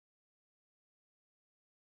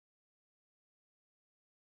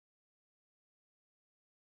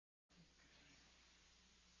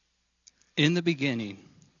In the beginning,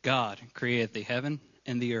 God created the heaven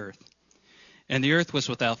and the earth. And the earth was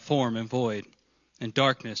without form and void, and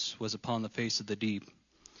darkness was upon the face of the deep.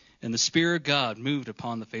 And the Spirit of God moved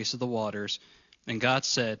upon the face of the waters. And God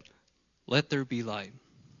said, "Let there be light."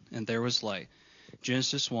 And there was light.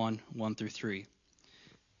 Genesis 1:1-3.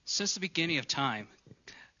 Since the beginning of time,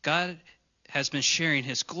 God has been sharing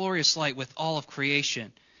his glorious light with all of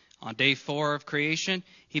creation. On day 4 of creation,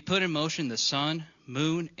 he put in motion the sun,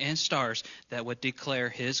 moon, and stars that would declare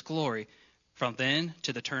his glory. From then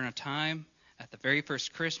to the turn of time, at the very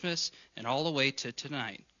first Christmas, and all the way to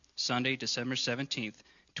tonight, Sunday, December 17th,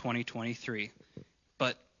 2023.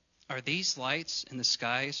 But are these lights in the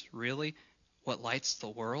skies really what lights the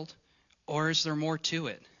world? Or is there more to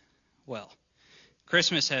it? Well,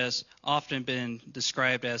 Christmas has often been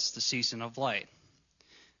described as the season of light.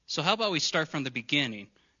 So how about we start from the beginning,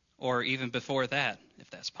 or even before that, if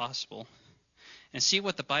that's possible, and see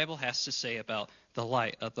what the Bible has to say about the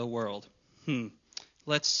light of the world.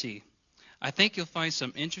 Let's see. I think you'll find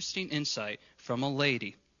some interesting insight from a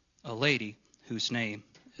lady whose name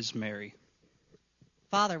is Mary.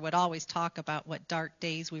 Father would always talk about what dark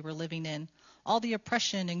days we were living in. All the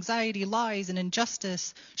oppression, anxiety, lies, and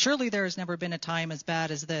injustice. Surely there has never been a time as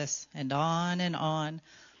bad as this, and on and on.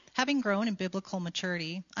 Having grown in biblical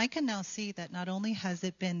maturity, I can now see that not only has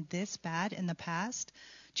it been this bad in the past,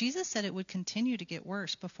 Jesus said it would continue to get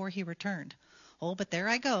worse before he returned. Oh, but there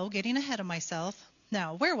I go, getting ahead of myself.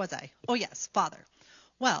 Now, where was I? Oh, yes, Father.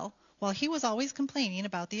 Well, while he was always complaining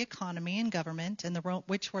about the economy and government, and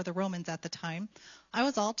which were the Romans at the time, I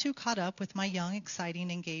was all too caught up with my young,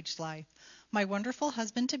 exciting, engaged life. My wonderful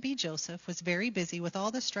husband-to-be, Joseph, was very busy with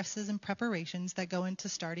all the stresses and preparations that go into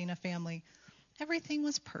starting a family. Everything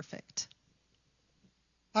was perfect.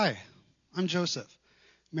 Hi, I'm Joseph,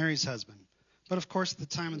 Mary's husband. But of course, at the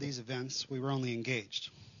time of these events, we were only engaged.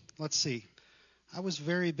 Let's see. I was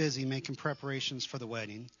very busy making preparations for the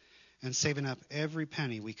wedding and saving up every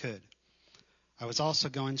penny we could. I was also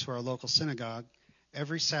going to our local synagogue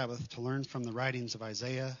every Sabbath to learn from the writings of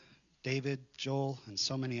Isaiah, David, Joel, and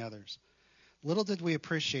so many others. Little did we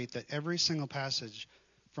appreciate that every single passage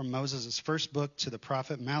from Moses' first book to the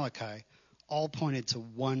prophet Malachi all pointed to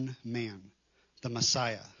one man, the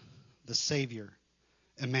Messiah, the Savior,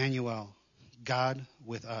 Emmanuel, God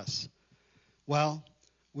with us. Well,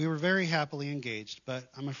 we were very happily engaged, but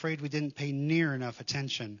I'm afraid we didn't pay near enough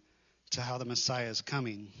attention to how the Messiah's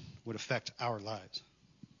coming would affect our lives.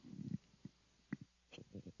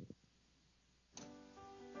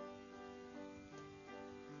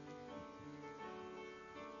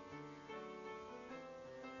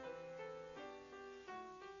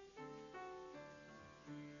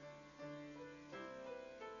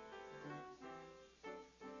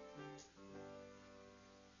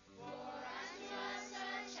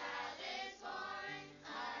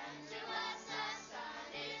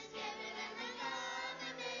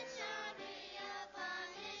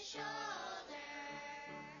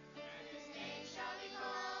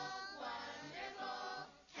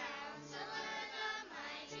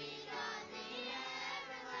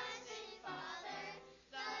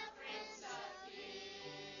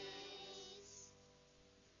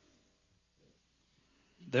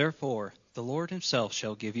 Therefore, the Lord himself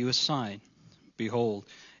shall give you a sign. Behold,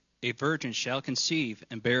 a virgin shall conceive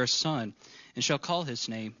and bear a son, and shall call his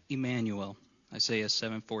name Emmanuel. Isaiah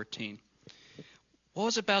 7:14. What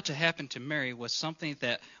was about to happen to Mary was something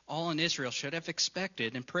that all in Israel should have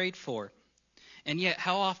expected and prayed for. And yet,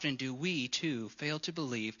 how often do we, too, fail to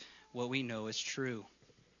believe what we know is true?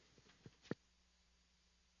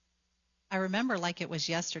 I remember like it was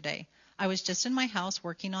yesterday. I was just in my house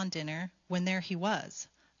working on dinner when there he was,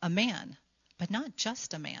 a man, but not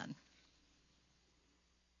just a man.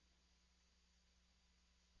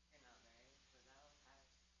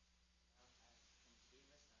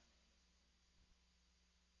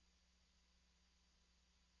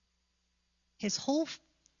 His whole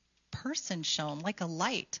person shone like a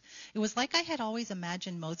light. It was like I had always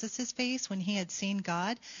imagined Moses' face when he had seen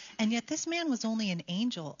God, and yet this man was only an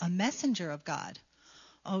angel, a messenger of God.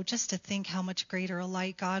 Oh, just to think how much greater a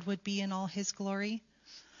light God would be in all his glory.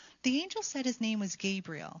 The angel said his name was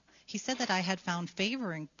Gabriel. He said that I had found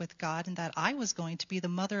favor with God and that I was going to be the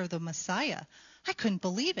mother of the Messiah. I couldn't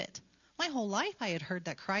believe it. My whole life I had heard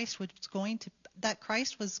that Christ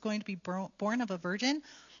was going to be born of a virgin,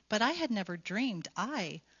 but I had never dreamed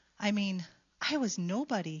I was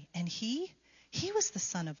nobody, and he was the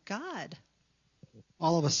Son of God.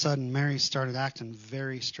 All of a sudden, Mary started acting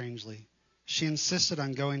very strangely. She insisted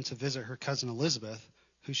on going to visit her cousin Elizabeth,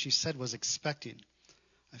 who she said was expecting.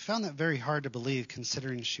 I found that very hard to believe,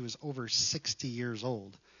 considering she was over 60 years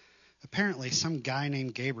old. Apparently, some guy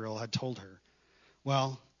named Gabriel had told her.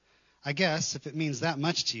 Well, I guess if it means that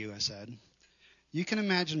much to you, I said. You can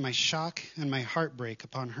imagine my shock and my heartbreak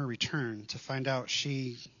upon her return to find out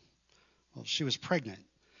she was pregnant.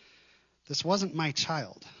 This wasn't my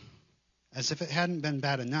child. As if it hadn't been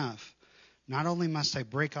bad enough, not only must I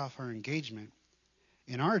break off our engagement,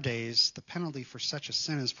 in our days, the penalty for such a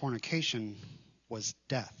sin as fornication was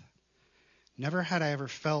death. Never had I ever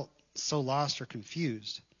felt so lost or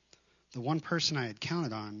confused. The one person I had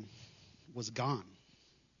counted on was gone.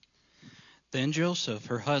 Then Joseph,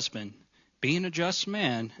 her husband, being a just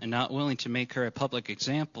man and not willing to make her a public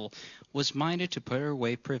example, was minded to put her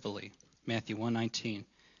away privily. Matthew 1:19.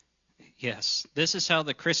 Yes, this is how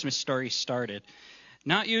the Christmas story started.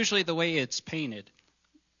 Not usually the way it's painted,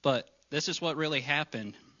 but this is what really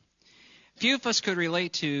happened. Few of us could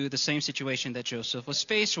relate to the same situation that Joseph was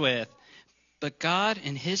faced with. But God,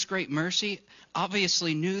 in his great mercy,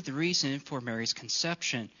 obviously knew the reason for Mary's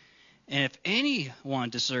conception. And if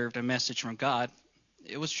anyone deserved a message from God,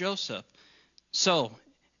 it was Joseph. So,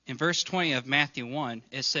 in verse 20 of Matthew 1,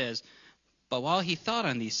 it says, "But while he thought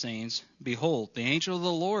on these things, behold, the angel of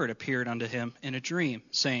the Lord appeared unto him in a dream,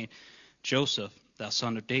 saying, Joseph, thou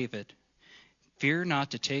son of David, fear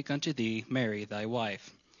not to take unto thee Mary thy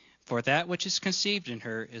wife, for that which is conceived in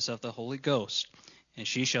her is of the Holy Ghost. And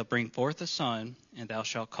she shall bring forth a son, and thou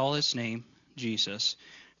shalt call his name Jesus,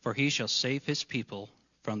 for he shall save his people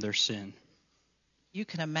from their sin." You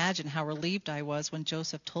can imagine how relieved I was when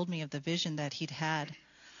Joseph told me of the vision that he'd had.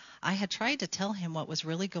 I had tried to tell him what was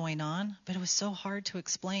really going on, but it was so hard to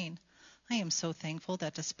explain. I am so thankful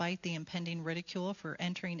that despite the impending ridicule for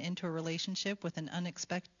entering into a relationship with an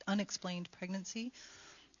unexplained pregnancy,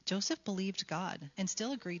 Joseph believed God and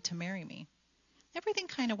still agreed to marry me. Everything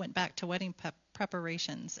kind of went back to wedding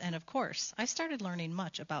preparations, and of course, I started learning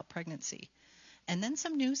much about pregnancy. And then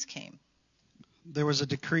some news came. There was a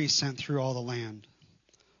decree sent through all the land,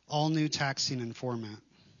 all new taxing and format,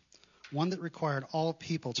 one that required all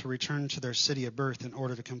people to return to their city of birth in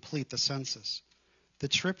order to complete the census. The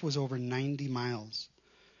trip was over 90 miles.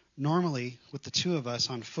 Normally, with the two of us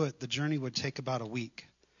on foot, the journey would take about a week.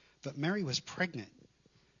 But Mary was pregnant.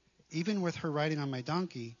 Even with her riding on my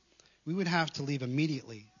donkey, we would have to leave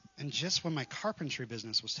immediately, and just when my carpentry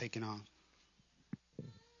business was taking off.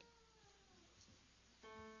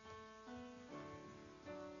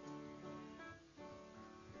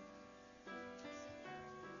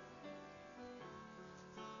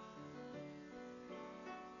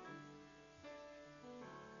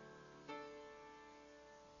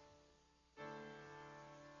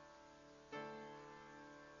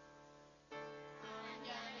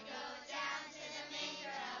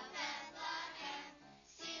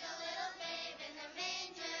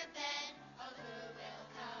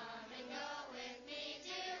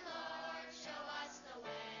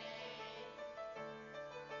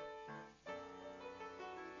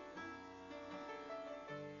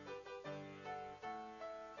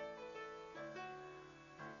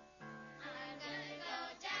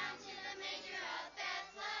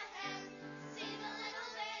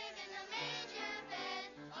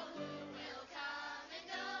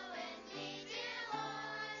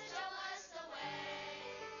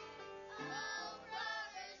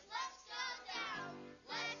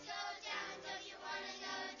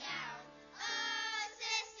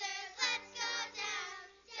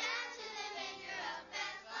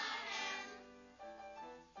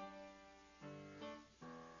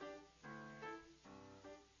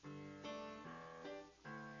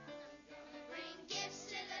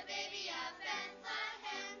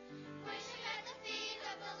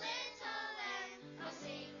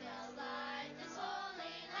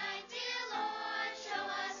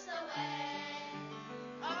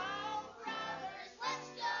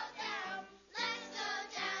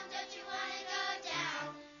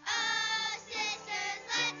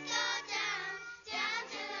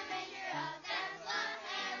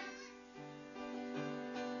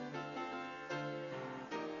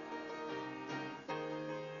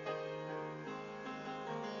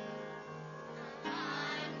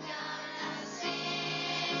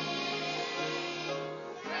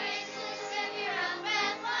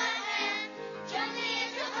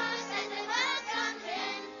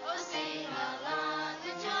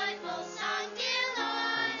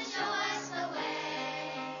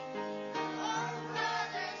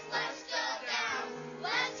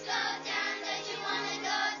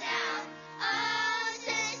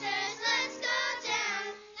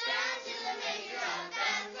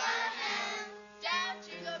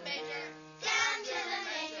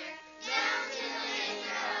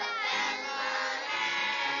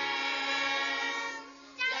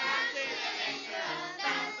 to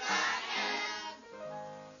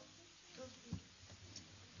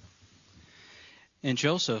And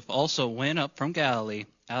Joseph also went up from Galilee,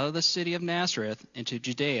 out of the city of Nazareth, into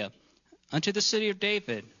Judea, unto the city of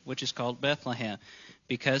David, which is called Bethlehem,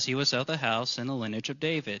 because he was of the house and the lineage of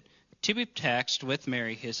David, to be taxed with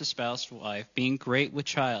Mary, his espoused wife, being great with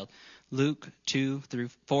child. Luke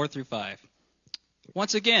 4-5.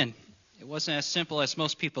 Once again, it wasn't as simple as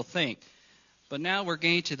most people think, but now we're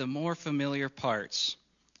getting to the more familiar parts.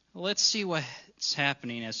 Let's see what's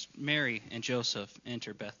happening as Mary and Joseph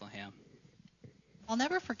enter Bethlehem. I'll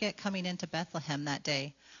never forget coming into Bethlehem that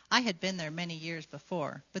day. I had been there many years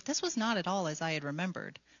before, but this was not at all as I had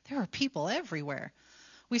remembered. There were people everywhere.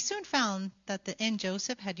 We soon found that the inn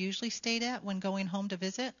Joseph had usually stayed at when going home to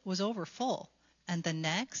visit was over full, and the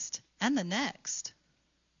next, and the next.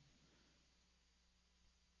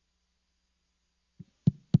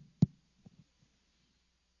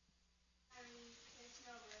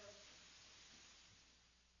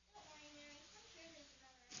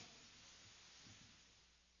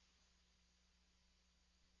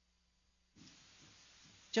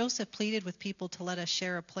 Joseph pleaded with people to let us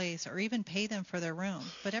share a place or even pay them for their room,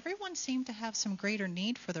 but everyone seemed to have some greater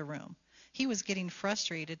need for the room. He was getting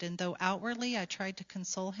frustrated, and though outwardly I tried to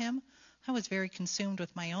console him, I was very consumed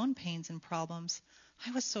with my own pains and problems.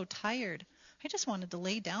 I was so tired. I just wanted to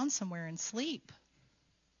lay down somewhere and sleep.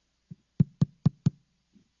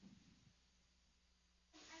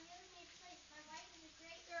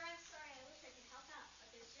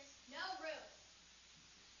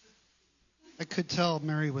 I could tell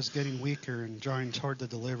Mary was getting weaker and drawing toward the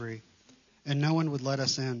delivery, and no one would let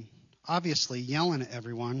us in. Obviously, yelling at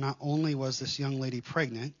everyone, not only was this young lady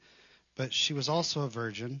pregnant, but she was also a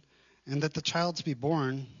virgin, and that the child to be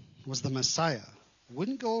born was the Messiah.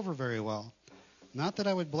 Wouldn't go over very well. Not that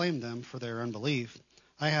I would blame them for their unbelief.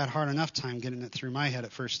 I had hard enough time getting it through my head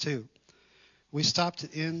at first, too. We stopped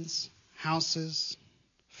at inns, houses,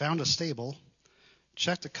 found a stable,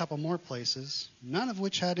 checked a couple more places, none of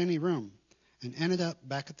which had any room, and ended up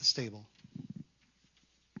back at the stable.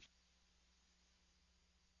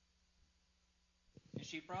 And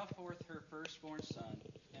she brought forth her firstborn son,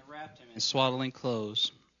 and wrapped him in swaddling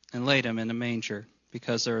clothes, and laid him in a manger,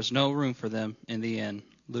 because there was no room for them in the inn.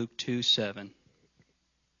 Luke 2:7.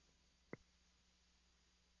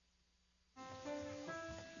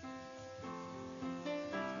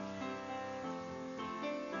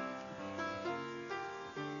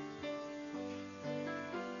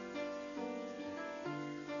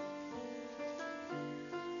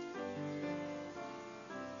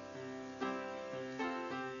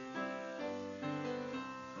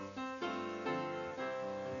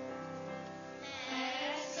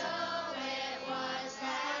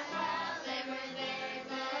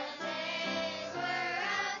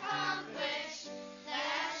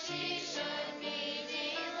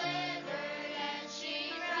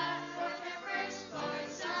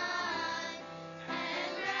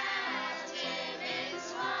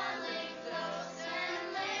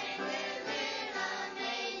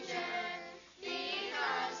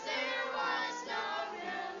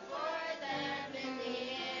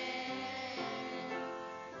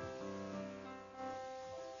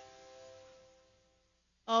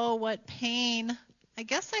 Oh, what pain. I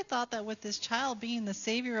guess I thought that with this child being the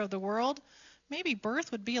savior of the world, maybe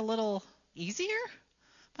birth would be a little easier,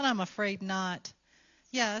 but I'm afraid not.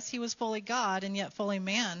 Yes, he was fully God and yet fully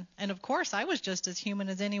man, and of course I was just as human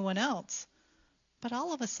as anyone else. But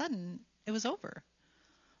all of a sudden, it was over.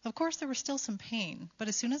 Of course there was still some pain, but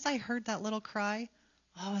as soon as I heard that little cry,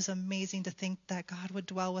 oh, it was amazing to think that God would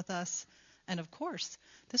dwell with us. And of course,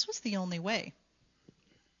 this was the only way.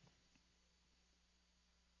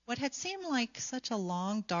 What had seemed like such a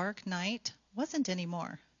long, dark night wasn't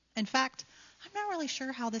anymore. In fact, I'm not really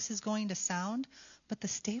sure how this is going to sound, but the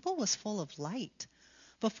stable was full of light.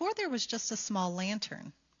 Before there was just a small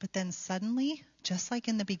lantern, but then suddenly, just like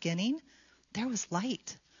in the beginning, there was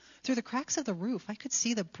light. Through the cracks of the roof, I could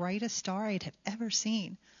see the brightest star I'd have ever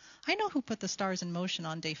seen. I know who put the stars in motion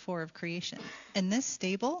on day 4 of creation. And this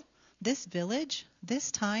stable, this village,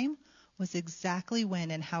 this time, was exactly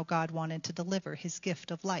when and how God wanted to deliver his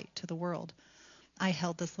gift of light to the world. I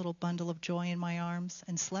held this little bundle of joy in my arms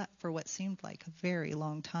and slept for what seemed like a very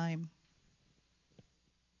long time.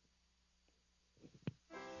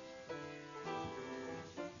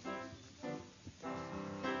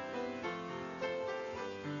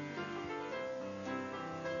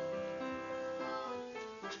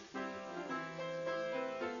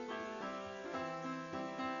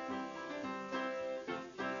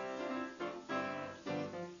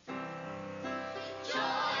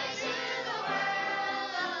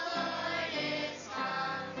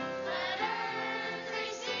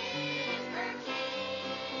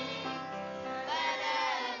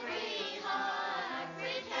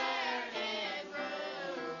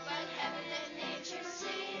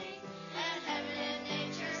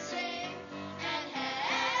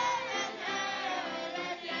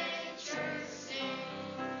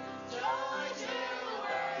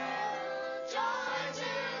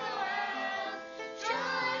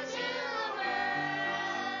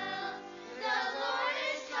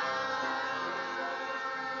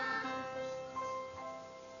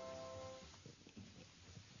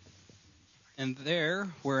 And there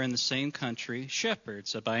were in the same country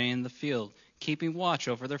shepherds abiding in the field, keeping watch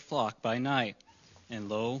over their flock by night. And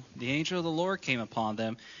lo, the angel of the Lord came upon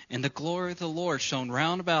them, and the glory of the Lord shone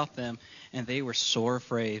round about them, and they were sore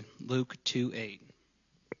afraid. Luke 2:8.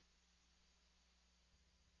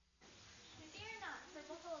 Fear not, for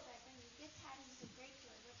behold, I bring you good tidings of great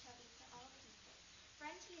joy, which shall be to all people. For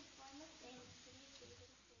unto you is born this day in the city of David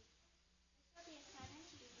a Savior. This shall be a sign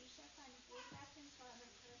unto you: you shall find a babe wrapped in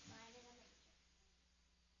swaddling clothes, lying in a manger.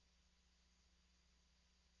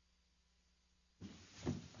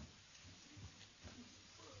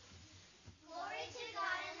 Glory to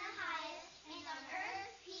God in the highest, and on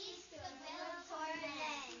earth peace, goodwill toward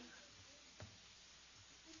men.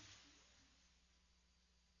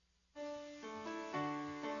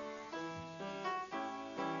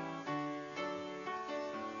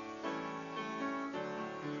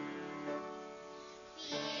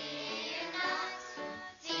 Fear not,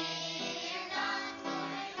 fear not, for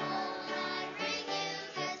behold, I bring you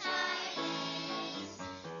good tidings.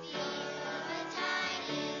 Good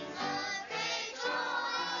tidings of great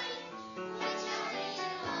joy, which shall be to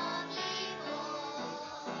all people.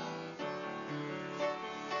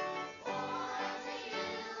 For unto you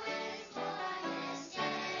is born this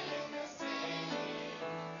day in the city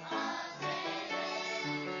of David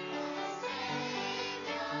a Savior,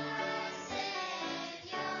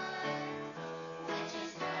 which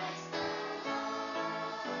is Christ the Lord.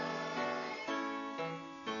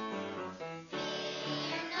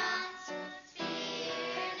 Fear not,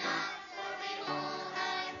 for behold,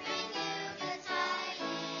 I bring you good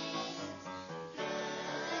tidings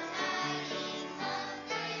of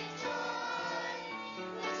great joy,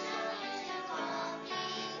 which shall be to all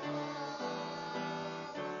people.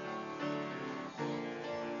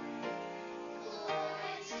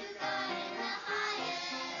 Glory to God in the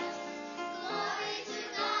highest. Glory to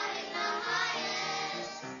God in the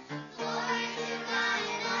highest. Glory to God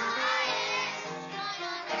in the highest. And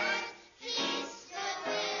on earth peace,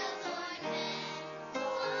 goodwill toward men.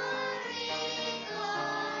 Glory,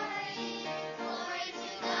 glory, glory to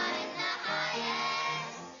God in the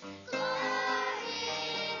highest. Glory,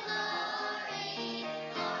 glory,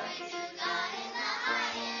 glory to God in the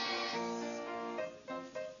highest.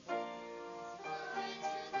 Glory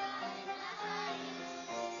to God in the highest.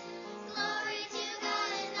 Glory to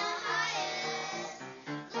God in the highest.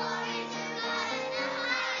 Glory to God in the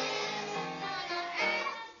highest. And on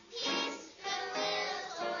earth peace, goodwill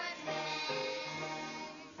toward men.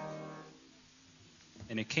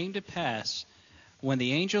 And it came to pass, when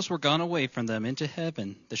the angels were gone away from them into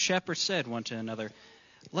heaven, the shepherds said one to another,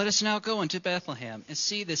 Let us now go into Bethlehem, and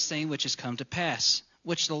see this thing which is come to pass,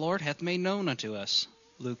 which the Lord hath made known unto us.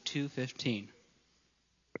 Luke 2:15.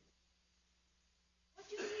 What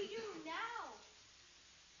do we do now?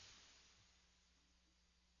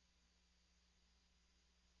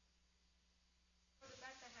 Go to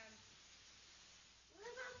Bethlehem. What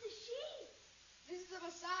about the sheep? This is the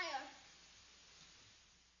Messiah.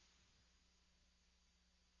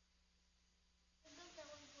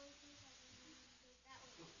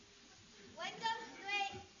 Wake up,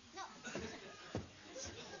 wait. No.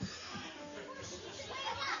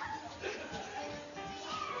 Wake up.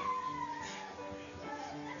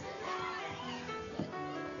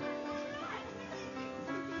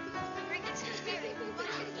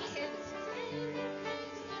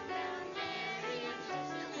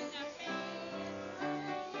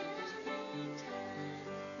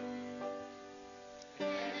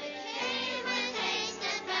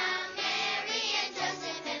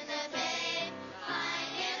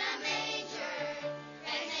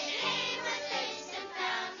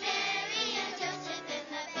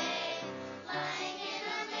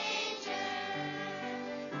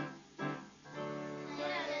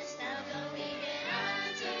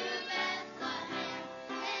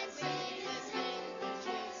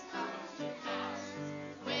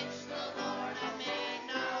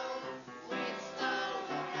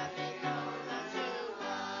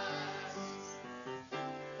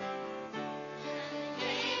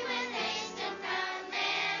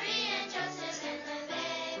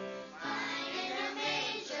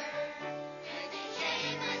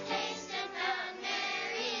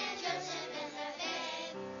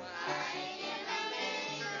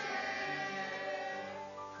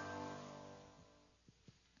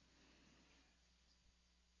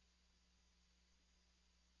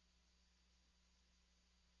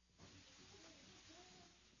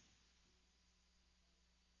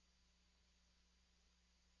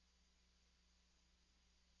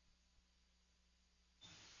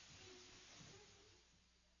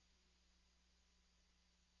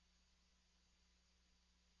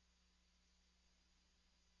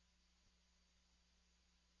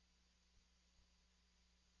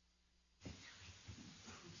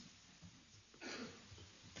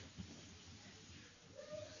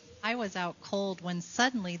 I was out cold when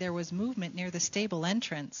suddenly there was movement near the stable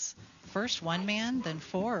entrance. First one man, then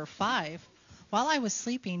 4 or 5. While I was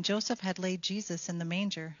sleeping, Joseph had laid Jesus in the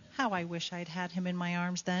manger. How I wish I'd had him in my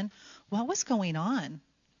arms then. What was going on?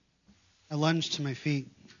 I lunged to my feet.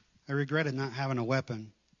 I regretted not having a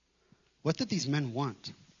weapon. What did these men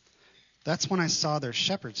want? That's when I saw their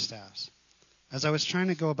shepherd staffs. As I was trying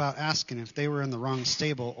to go about asking if they were in the wrong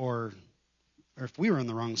stable or if we were in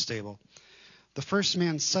the wrong stable, the first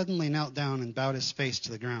man suddenly knelt down and bowed his face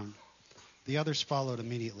to the ground. The others followed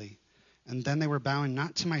immediately. And then they were bowing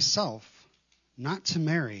not to myself, not to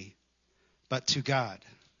Mary, but to God,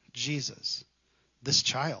 Jesus, this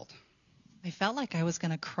child. I felt like I was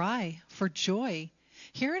going to cry for joy.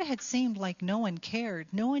 Here it had seemed like no one cared,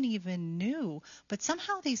 no one even knew, but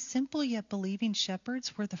somehow these simple yet believing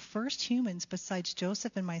shepherds were the first humans besides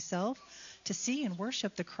Joseph and myself to see and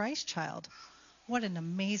worship the Christ child. What an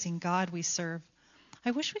amazing God we serve.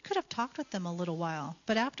 I wish we could have talked with them a little while,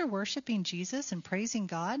 but after worshiping Jesus and praising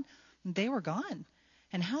God, they were gone.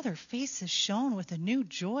 And how their faces shone with a new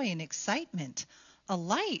joy and excitement, a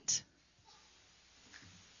light.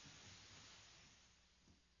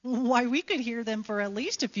 Why, we could hear them for at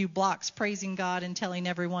least a few blocks praising God and telling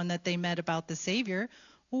everyone that they met about the Savior,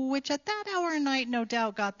 which at that hour of night no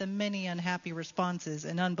doubt got them many unhappy responses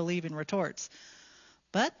and unbelieving retorts.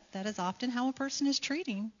 But that is often how a person is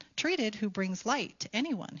treated who brings light to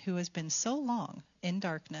anyone who has been so long in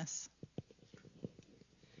darkness.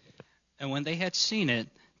 And when they had seen it,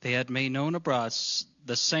 they had made known abroad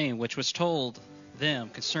the saying which was told them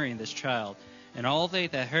concerning this child. And all they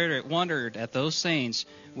that heard it wondered at those sayings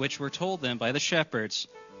which were told them by the shepherds.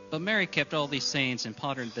 But Mary kept all these sayings and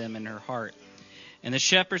pondered them in her heart. And the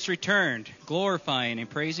shepherds returned, glorifying and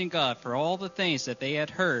praising God for all the things that they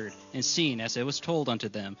had heard and seen as it was told unto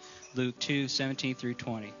them. Luke 2:17 through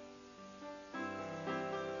 20.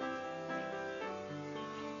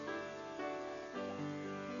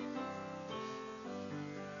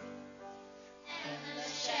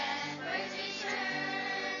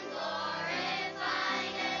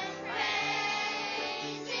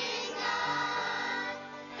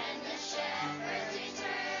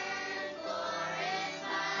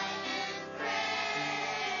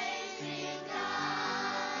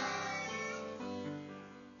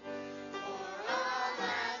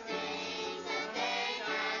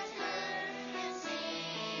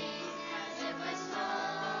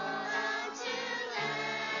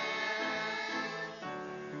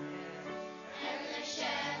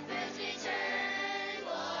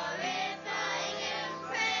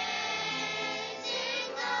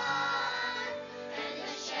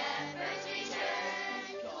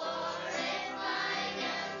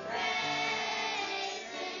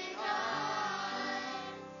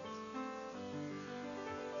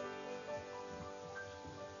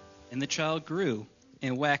 And the child grew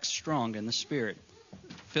and waxed strong in the Spirit,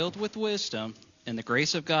 filled with wisdom, and the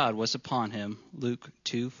grace of God was upon him. Luke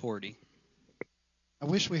 2:40. I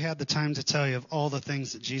wish we had the time to tell you of all the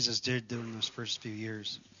things that Jesus did during those first few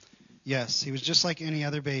years. Yes, he was just like any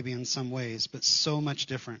other baby in some ways, but so much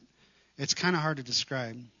different. It's kind of hard to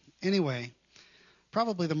describe. Anyway,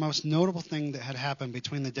 probably the most notable thing that had happened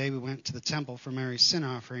between the day we went to the temple for Mary's sin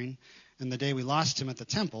offering and the day we lost him at the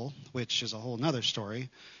temple, which is a whole nother story,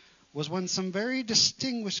 was when some very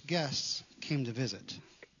distinguished guests came to visit.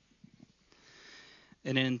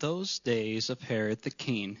 And in those days of Herod the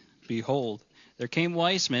king, behold, there came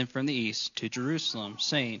wise men from the east to Jerusalem,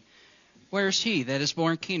 saying, Where is he that is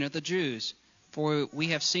born king of the Jews? For we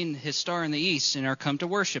have seen his star in the east, and are come to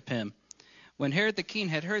worship him. When Herod the king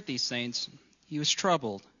had heard these things, he was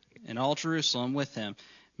troubled, and all Jerusalem with him.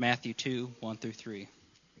 Matthew 2:1 through 3.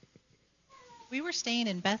 We were staying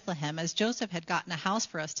in Bethlehem as Joseph had gotten a house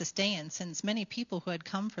for us to stay in since many people who had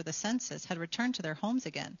come for the census had returned to their homes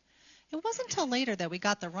again. It wasn't until later that we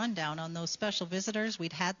got the rundown on those special visitors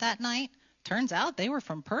we'd had that night. Turns out they were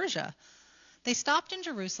from Persia. They stopped in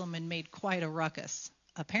Jerusalem and made quite a ruckus.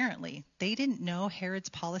 Apparently, they didn't know Herod's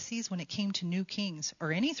policies when it came to new kings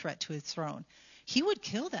or any threat to his throne. He would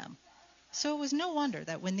kill them. So it was no wonder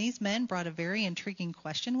that when these men brought a very intriguing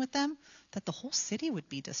question with them, that the whole city would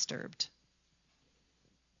be disturbed.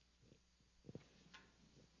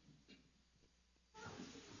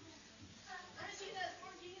 I see that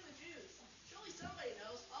born king of the Jews. Surely somebody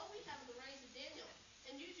knows. All we have is the writings of Daniel,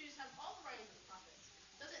 and you Jews have all the writings of the prophets.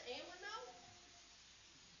 Doesn't anyone know?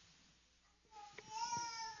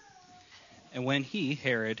 And when he,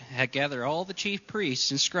 Herod, had gathered all the chief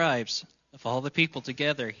priests and scribes of all the people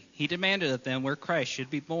together, he demanded of them where Christ should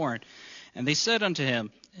be born. And they said unto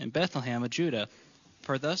him, In Bethlehem of Judah.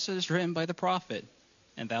 For thus it is written by the prophet,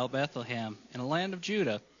 And thou, Bethlehem, in the land of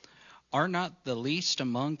Judah, art not the least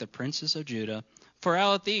among the princes of Judah, for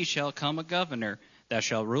out of thee shall come a governor that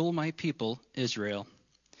shall rule my people Israel.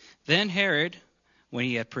 Then Herod, when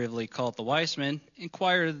he had privily called the wise men,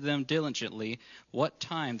 inquired of them diligently what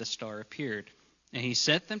time the star appeared. And he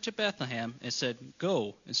sent them to Bethlehem, and said,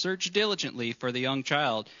 Go, and search diligently for the young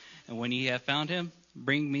child, and when ye have found him,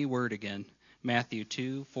 bring me word again. Matthew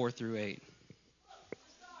 2, 4 through 8.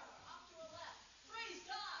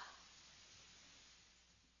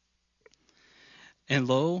 And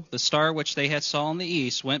lo, the star which they had saw in the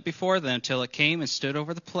east went before them till it came and stood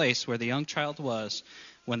over the place where the young child was.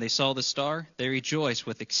 When they saw the star, they rejoiced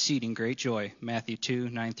with exceeding great joy. Matthew 2,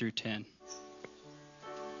 9 through 10.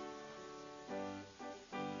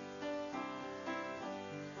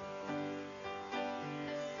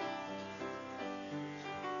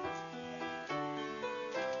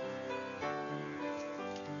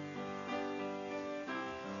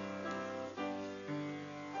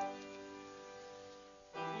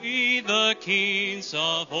 We the kings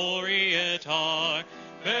of Orient are,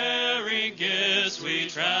 bearing gifts we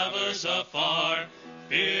traverse afar,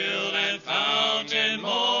 field and fountain, moor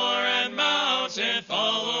and mountain,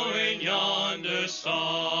 following yonder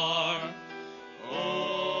star.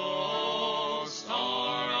 Oh,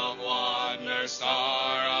 star of wonder,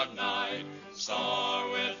 star of night, star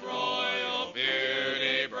with royal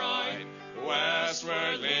beauty bright,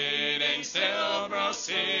 westward leading, still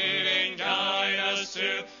proceeding, guide us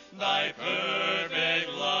to thy perfect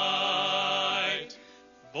light.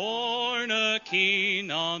 Born a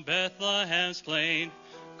king on Bethlehem's plain,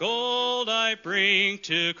 gold I bring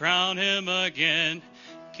to crown him again.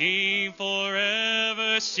 King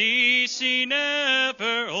forever, ceasing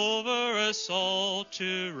never over us all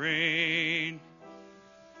to reign.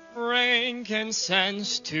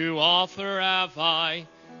 Frankincense to offer have I,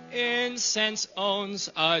 incense owns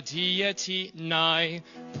a deity nigh.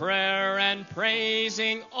 Prayer and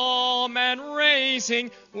praising, all men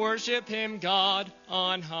raising, worship him God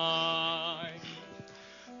on high.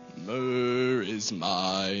 Myrrh is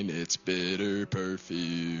mine, its bitter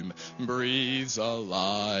perfume breathes a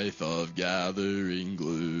life of gathering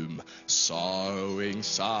gloom. Sorrowing,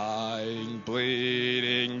 sighing,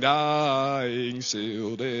 bleeding, dying,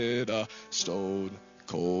 sealed in a stone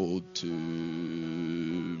cold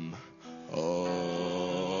tomb.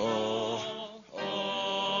 Oh,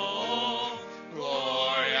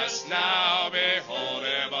 glorious now, behold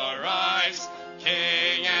him arise,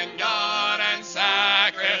 King and God and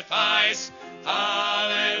sacrifice.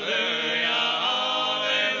 Hallelujah,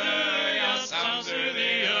 hallelujah, sounds through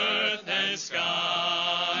the earth and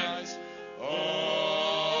skies.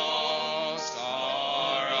 Oh,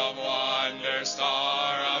 star of wonder,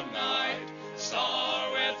 star of night,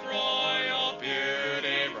 star with royal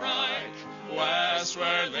beauty bright,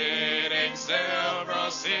 westward leading, still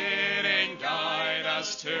proceeding, guide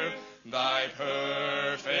us to thy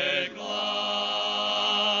perfect light.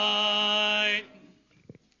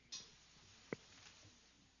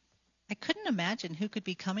 I couldn't imagine who could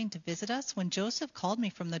be coming to visit us when Joseph called me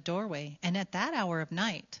from the doorway, and at that hour of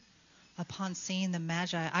night. Upon seeing the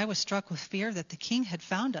Magi, I was struck with fear that the king had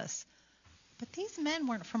found us. But these men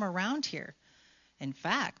weren't from around here. In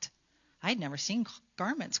fact, I'd never seen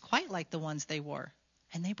garments quite like the ones they wore,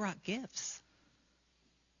 and they brought gifts.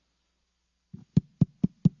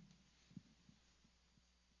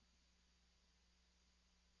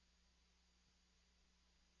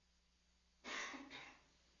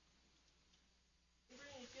 They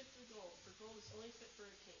bring a gift of gold, for gold is only fit for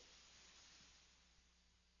a king.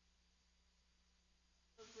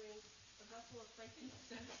 They'll bring a vessel of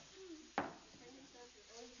frankincense. Frankincense is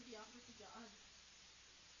only to be offered to God.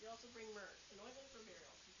 They also bring myrrh, an ointment for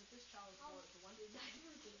burial, because this child was born the one day died for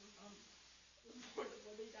the sins of was born the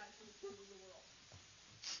one day died for the sins of the world.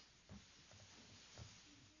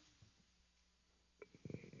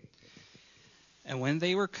 And when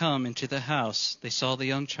they were come into the house, they saw the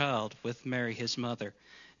young child with Mary his mother,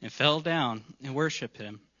 and fell down and worshipped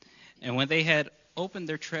him. And when they had opened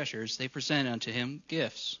their treasures, they presented unto him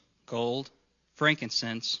gifts, gold,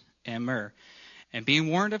 frankincense, and myrrh. And being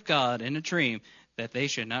warned of God in a dream that they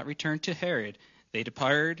should not return to Herod, they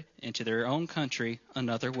departed into their own country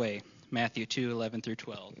another way. Matthew 2, 11 through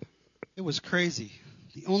 12. It was crazy.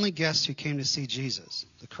 The only guests who came to see Jesus,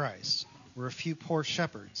 the Christ, were a few poor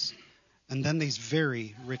shepherds, and then these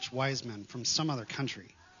very rich wise men from some other country.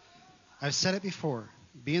 I've said it before,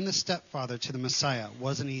 being the stepfather to the Messiah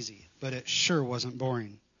wasn't easy, but it sure wasn't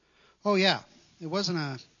boring. Oh yeah, it wasn't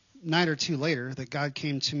a night or two later that God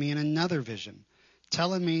came to me in another vision,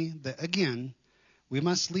 telling me that again, we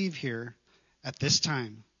must leave here at this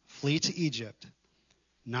time, flee to Egypt,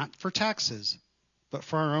 not for taxes, but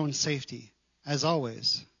for our own safety. As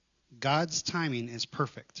always, God's timing is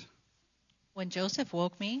perfect. When Joseph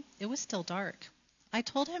woke me, it was still dark.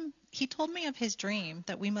 He told me of his dream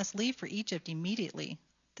that we must leave for Egypt immediately.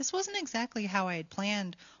 This wasn't exactly how I had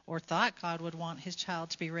planned or thought God would want his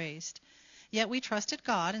child to be raised. Yet we trusted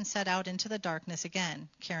God and set out into the darkness again,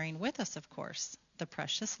 carrying with us, of course, the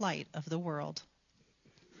precious light of the world.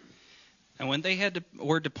 And when they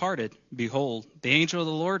were departed, behold, the angel of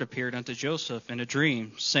the Lord appeared unto Joseph in a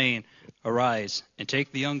dream, saying, Arise, and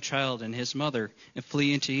take the young child and his mother, and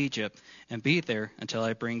flee into Egypt, and be there until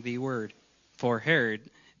I bring thee word. For Herod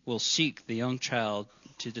will seek the young child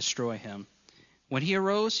to destroy him. When he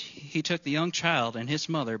arose, he took the young child and his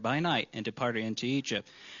mother by night, and departed into Egypt,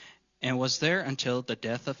 and was there until the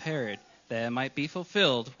death of Herod, that it might be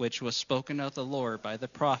fulfilled which was spoken of the Lord by the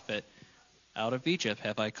prophet, Out of Egypt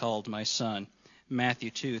have I called my son.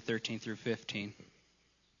 Matthew 2:13-15.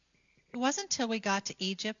 It wasn't till we got to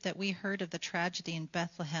Egypt that we heard of the tragedy in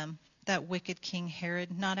Bethlehem. That wicked King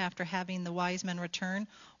Herod, not after having the wise men return,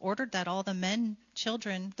 ordered that all the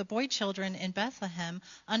boy children in Bethlehem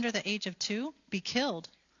under the age of 2 be killed.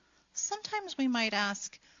 Sometimes we might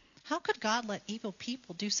ask, how could God let evil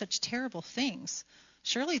people do such terrible things?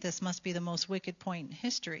 Surely this must be the most wicked point in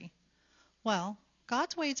history. Well,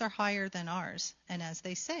 God's ways are higher than ours, and as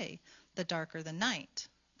they say, the darker the night,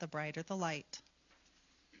 the brighter the light.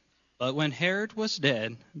 But when Herod was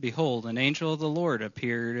dead, behold, an angel of the Lord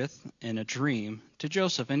appeareth in a dream to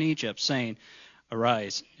Joseph in Egypt, saying,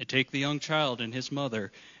 Arise, and take the young child and his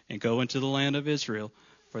mother, and go into the land of Israel,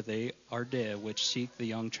 for they are dead which seek the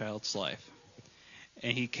young child's life.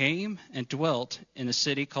 And he came and dwelt in a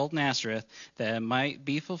city called Nazareth, that it might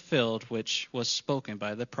be fulfilled which was spoken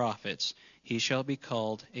by the prophets. He shall be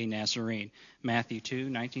called a Nazarene. Matthew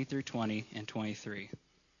 2:19-20 and 23.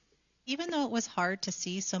 Even though it was hard to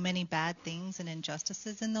see so many bad things and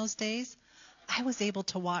injustices in those days, I was able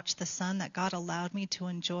to watch the son that God allowed me to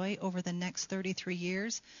enjoy over the next 33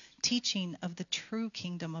 years, teaching of the true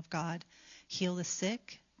kingdom of God, heal the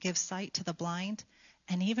sick, give sight to the blind,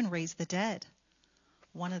 and even raise the dead.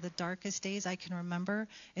 One of the darkest days I can remember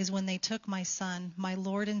is when they took my son, my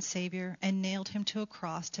Lord and Savior, and nailed him to a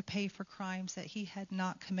cross to pay for crimes that he had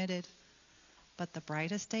not committed. But the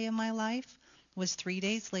brightest day of my life was 3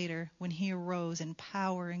 days later when he arose in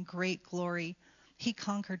power and great glory. He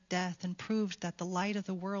conquered death and proved that the light of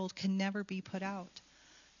the world can never be put out,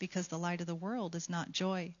 because the light of the world is not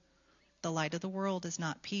joy. The light of the world is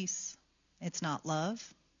not peace. It's not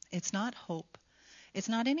love. It's not hope. It's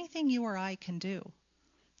not anything you or I can do.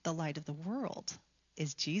 The light of the world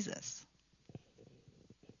is Jesus.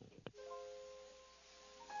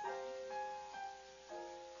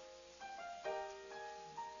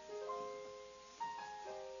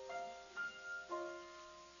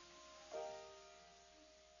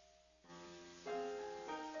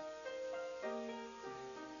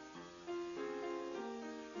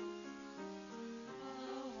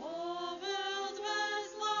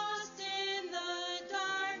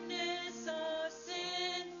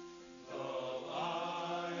 The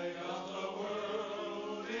light of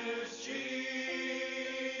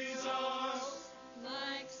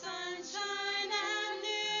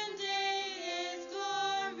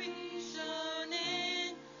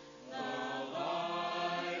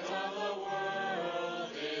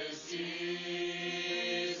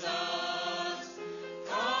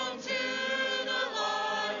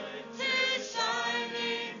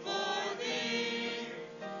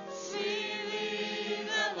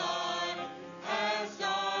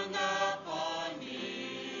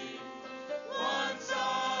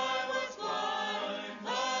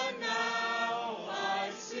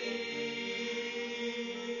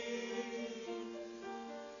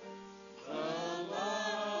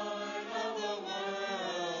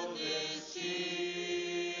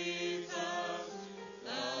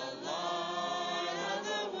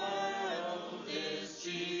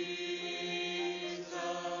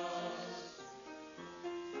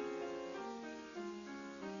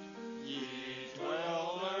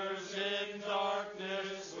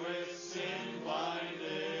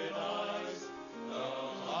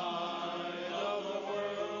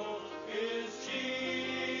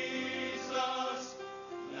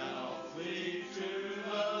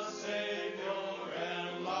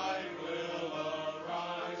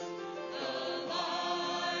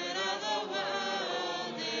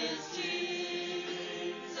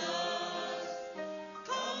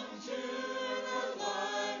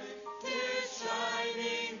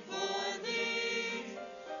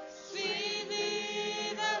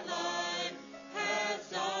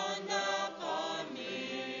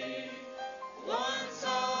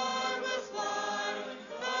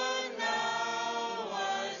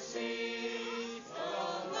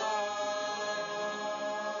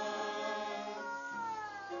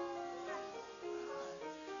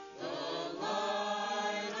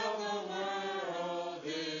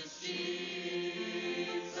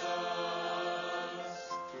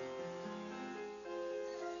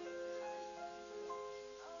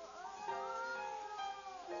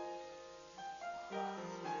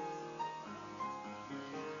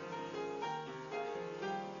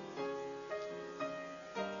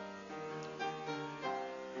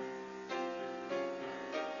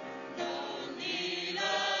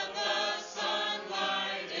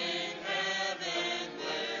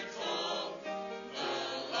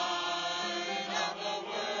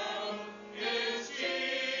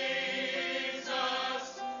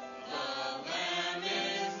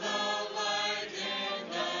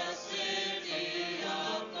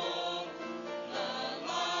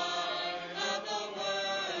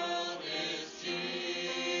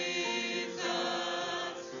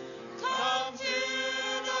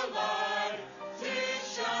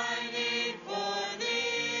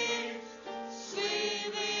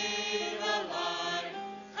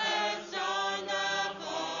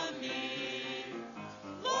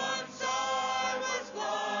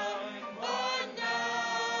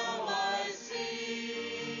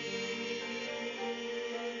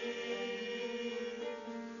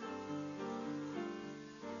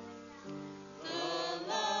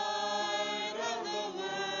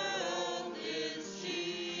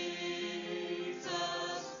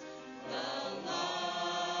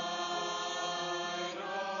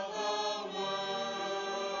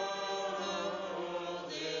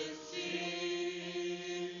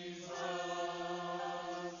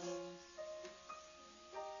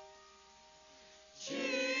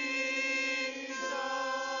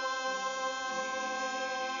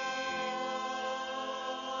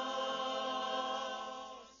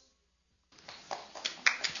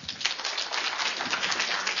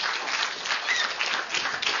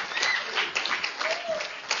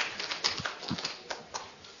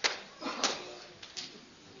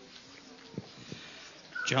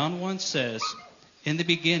John 1 says, "In the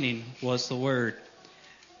beginning was the Word,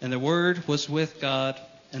 and the Word was with God,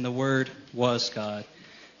 and the Word was God.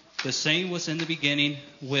 The same was in the beginning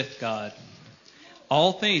with God.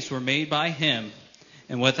 All things were made by him,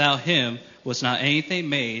 and without him was not anything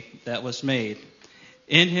made that was made.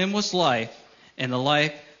 In him was life, and the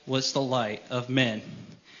life was the light of men.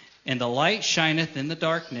 And the light shineth in the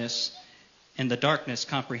darkness, and the darkness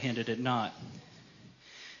comprehended it not."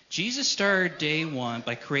 Jesus started day one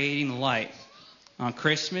by creating light. On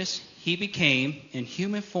Christmas, he became, in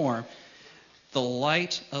human form, the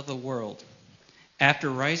light of the world. After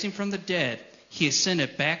rising from the dead, he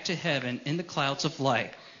ascended back to heaven in the clouds of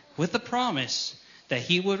light, with the promise that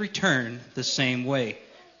he would return the same way.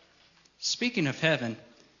 Speaking of heaven,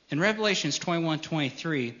 in Revelations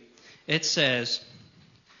 21:23, it says,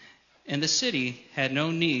 "And the city had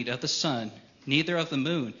no need of the sun, neither of the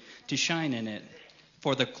moon, to shine in it.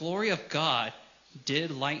 For the glory of God did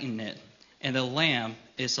lighten it, and the Lamb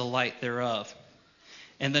is the light thereof.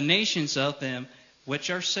 And the nations of them which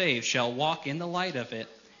are saved shall walk in the light of it,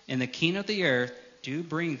 and the King of the earth do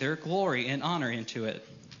bring their glory and honor into it.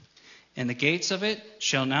 And the gates of it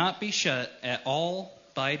shall not be shut at all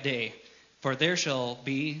by day, for there shall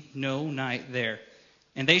be no night there.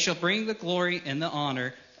 And they shall bring the glory and the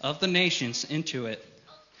honor of the nations into it.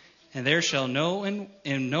 And there shall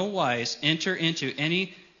in no wise enter into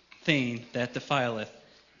anything that defileth,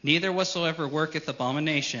 neither whatsoever worketh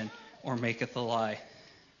abomination or maketh a lie.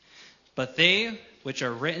 But they which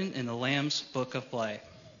are written in the Lamb's book of life."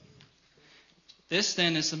 This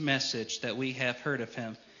then is the message that we have heard of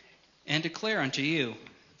him, and declare unto you,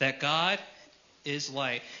 that God is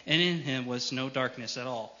light, and in him was no darkness at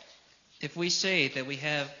all. If we say that we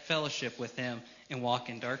have fellowship with him and walk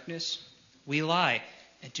in darkness, we lie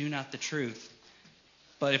and do not the truth.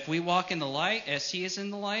 But if we walk in the light as he is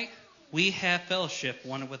in the light, we have fellowship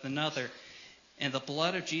one with another. And the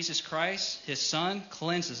blood of Jesus Christ, his Son,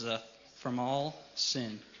 cleanses us from all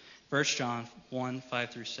sin. 1 John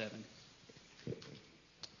 1:5-7.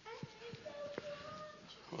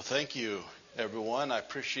 Well, thank you, everyone. I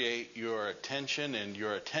appreciate your attention and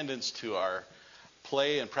your attendance to our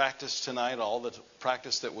play and practice tonight, all the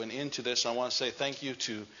practice that went into this. I want to say thank you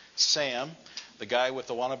to Sam, the guy with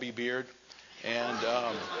the wannabe beard, and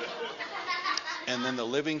then the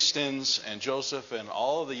Livingstons and Joseph and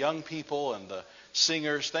all of the young people and the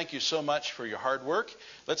singers. Thank you so much for your hard work.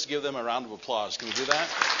 Let's give them a round of applause. Can we do that?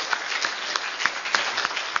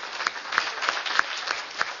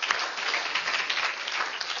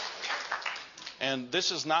 And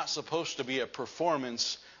this is not supposed to be a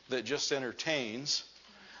performance that just entertains.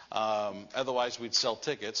 Otherwise, we'd sell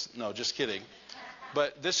tickets. No, just kidding.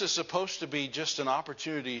 But this is supposed to be just an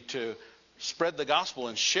opportunity to spread the gospel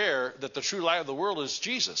and share that the true light of the world is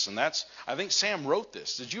Jesus. And that's, I think Sam wrote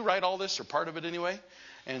this. Did you write all this or part of it anyway?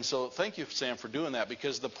 And so thank you, Sam, for doing that,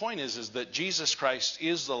 because the point is that Jesus Christ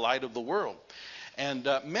is the light of the world. And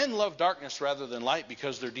men love darkness rather than light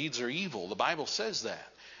because their deeds are evil. The Bible says that.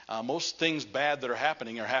 Most things bad that are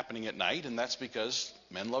happening at night, and that's because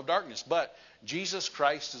men love darkness. But Jesus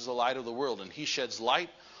Christ is the light of the world, and he sheds light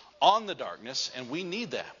on the darkness, and we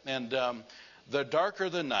need that. And the darker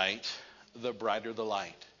the night, the brighter the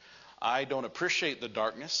light. I don't appreciate the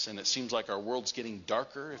darkness, and it seems like our world's getting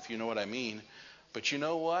darker, if you know what I mean. But you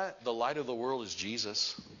know what? The light of the world is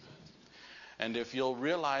Jesus. And if you'll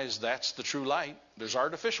realize that's the true light, there's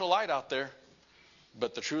artificial light out there,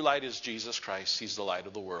 but the true light is Jesus Christ. He's the light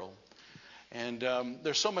of the world. And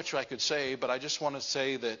there's so much I could say, but I just want to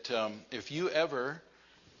say that if you ever,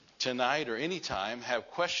 tonight or any time, have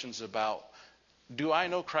questions about, do I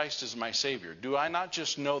know Christ as my Savior? Do I not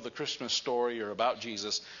just know the Christmas story or about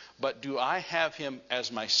Jesus, but do I have him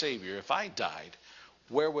as my Savior? If I died,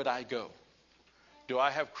 where would I go? Do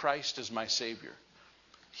I have Christ as my Savior?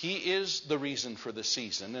 He is the reason for the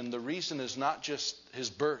season, and the reason is not just his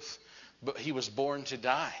birth, but he was born to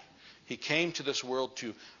die. He came to this world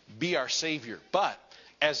to be our Savior. But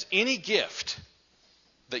as any gift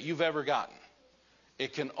that you've ever gotten,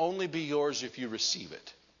 it can only be yours if you receive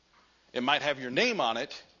it. It might have your name on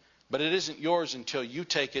it, but it isn't yours until you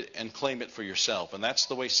take it and claim it for yourself. And that's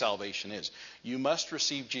the way salvation is. You must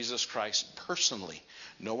receive Jesus Christ personally.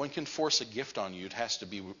 No one can force a gift on you. It has to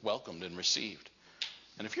be welcomed and received.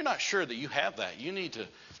 And if you're not sure that you have that, you need to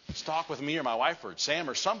talk with me or my wife or Sam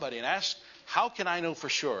or somebody and ask, how can I know for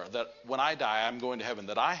sure that when I die I'm going to heaven,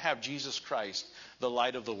 that I have Jesus Christ, the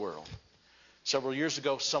light of the world? Several years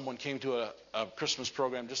ago, someone came to a Christmas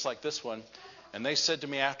program just like this one, and they said to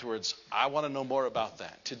me afterwards, I want to know more about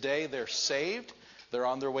that. Today they're saved, they're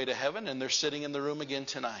on their way to heaven, and they're sitting in the room again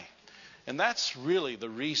tonight. And that's really the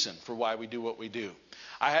reason for why we do what we do.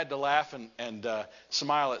 I had to laugh and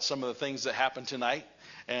smile at some of the things that happened tonight.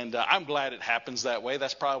 And I'm glad it happens that way.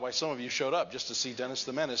 That's probably why some of you showed up, just to see Dennis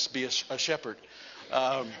the Menace be a shepherd.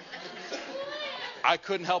 I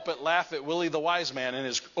couldn't help but laugh at Willie the Wise Man and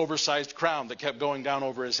his oversized crown that kept going down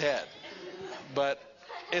over his head. But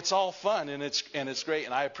it's all fun, and it's great,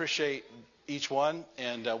 and I appreciate each one.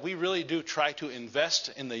 And we really do try to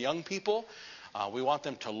invest in the young people. We want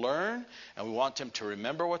them to learn, and we want them to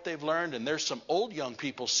remember what they've learned. And there's some old young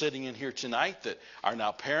people sitting in here tonight that are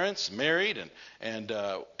now parents, married, and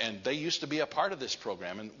they used to be a part of this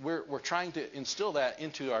program. And we're trying to instill that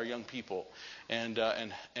into our young people, and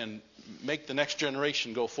make the next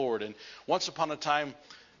generation go forward. And once upon a time,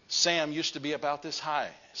 Sam used to be about this high,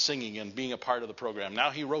 singing and being a part of the program. Now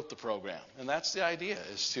he wrote the program, and that's the idea,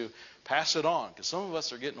 is to pass it on, because some of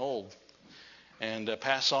us are getting old. And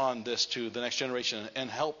pass on this to the next generation and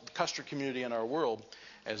help the Custer community in our world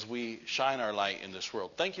as we shine our light in this world.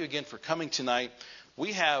 Thank you again for coming tonight.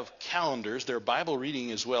 We have calendars. They're Bible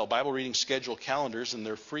reading as well, Bible reading schedule calendars, and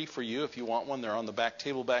they're free for you if you want one. They're on the back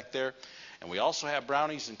table back there. And we also have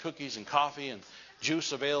brownies and cookies and coffee and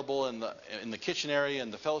juice available in the kitchen area in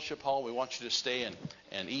the fellowship hall. We want you to stay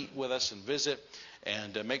and eat with us and visit.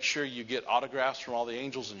 And make sure you get autographs from all the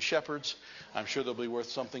angels and shepherds. I'm sure they'll be worth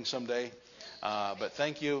something someday. But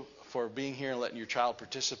thank you for being here and letting your child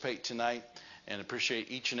participate tonight, and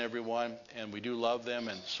appreciate each and every one. And we do love them,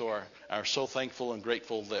 and so are so thankful and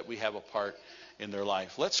grateful that we have a part in their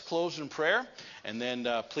life. Let's close in prayer, and then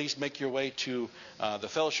please make your way to the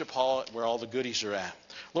fellowship hall where all the goodies are at.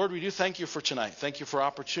 Lord, we do thank you for tonight. Thank you for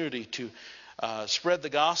opportunity to spread the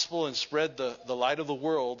gospel and spread the light of the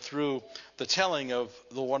world through the telling of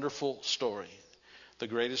the wonderful story, the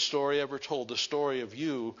greatest story ever told, the story of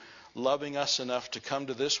you loving us enough to come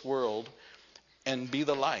to this world and be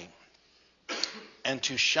the light, and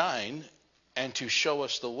to shine, and to show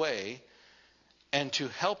us the way, and to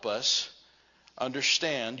help us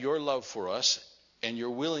understand your love for us and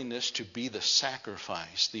your willingness to be the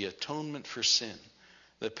sacrifice, the atonement for sin,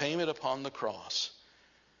 the payment upon the cross.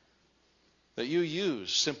 That you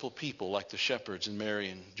use simple people like the shepherds and Mary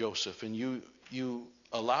and Joseph, and you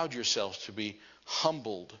allowed yourselves to be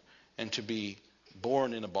humbled and to be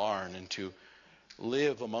born in a barn and to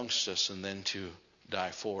live amongst us and then to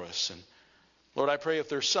die for us. And Lord, I pray if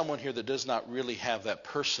there's someone here that does not really have that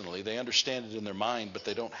personally, they understand it in their mind, but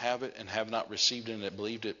they don't have it and have not received it and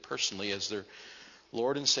believed it personally as their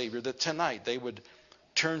Lord and Savior, that tonight they would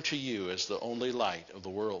turn to you as the only light of the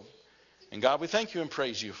world. And God, we thank you and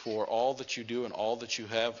praise you for all that you do and all that you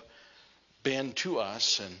have been to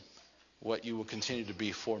us and what you will continue to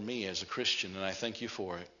be for me as a Christian. And I thank you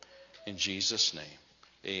for it. In Jesus' name,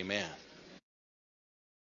 amen.